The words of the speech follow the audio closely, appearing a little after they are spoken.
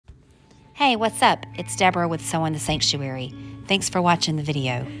Hey, what's up? It's Deborah with Sew in the Sanctuary. Thanks for watching the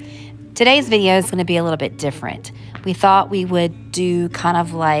video. Today's video is going to be a little bit different. We thought we would do kind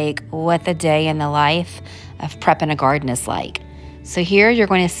of like what the day in the life of prepping a garden is like. So here you're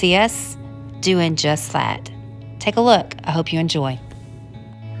going to see us doing just that. Take a look. I hope you enjoy.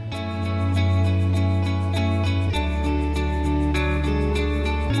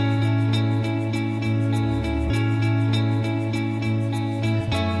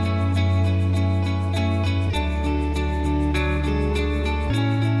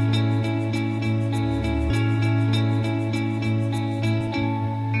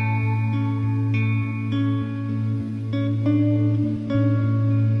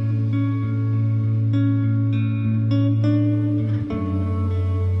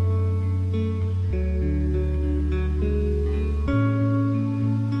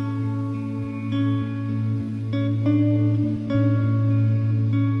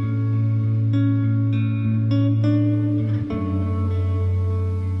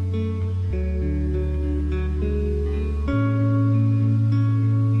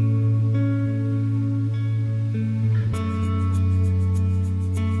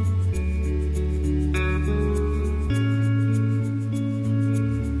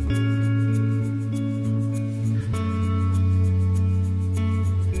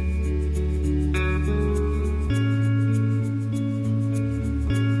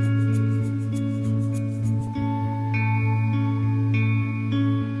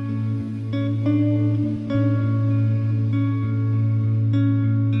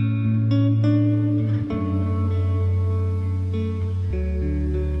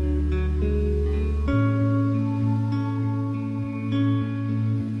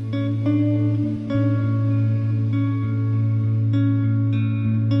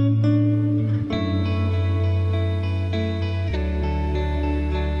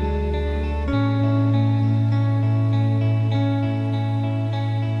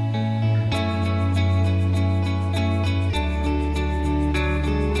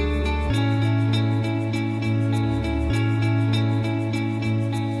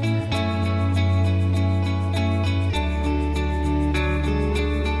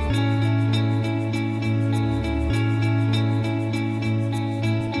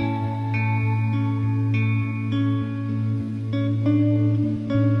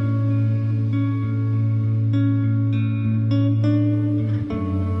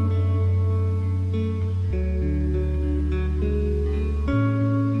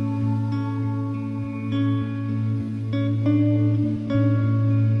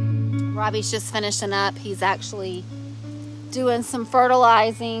 Robbie's just finishing up. He's actually doing some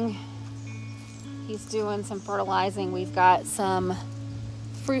fertilizing. We've got some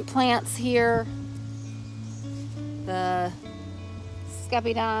fruit plants here, the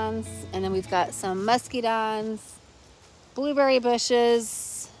scapidons, and then we've got some muscadines, blueberry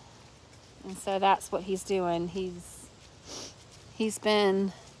bushes, and so that's what he's doing. He's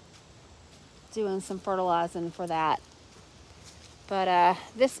been doing some fertilizing for that. But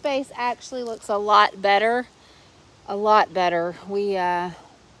this space actually looks a lot better. We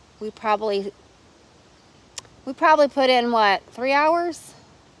probably put in what, 3 hours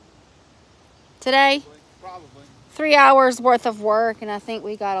today? Probably 3 hours worth of work, and I think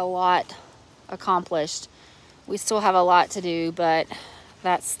we got a lot accomplished. We still have a lot to do, but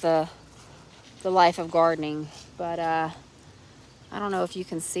that's the life of gardening. But I don't know if you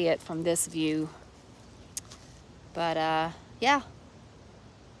can see it from this view, but yeah,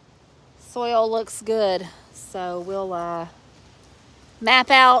 soil looks good. So we'll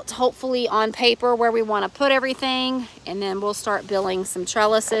map out, hopefully on paper, where we want to put everything, and then we'll start building some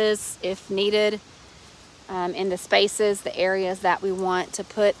trellises if needed in the spaces, the areas that we want to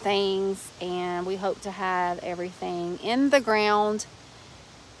put things, and we hope to have everything in the ground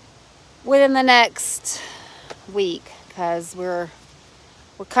within the next week, because we're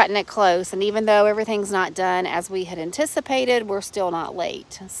cutting it close. And even though everything's not done as we had anticipated, we're still not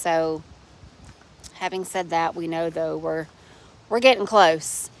late. So having said that, we know though we're getting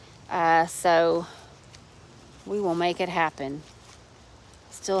close. So we will make it happen.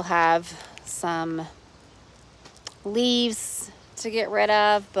 Still have some leaves to get rid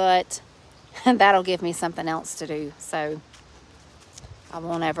of, but that'll give me something else to do. So I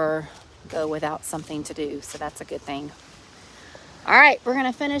won't ever go without something to do. So that's a good thing. All right, we're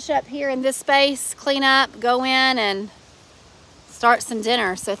gonna finish up here in this space, clean up, go in and start some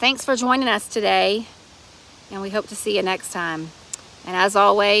dinner. So thanks for joining us today, and we hope to see you next time. And as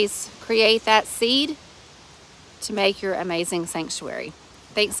always, create that seed to make your amazing sanctuary.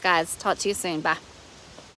 Thanks, guys. Talk to you soon. Bye.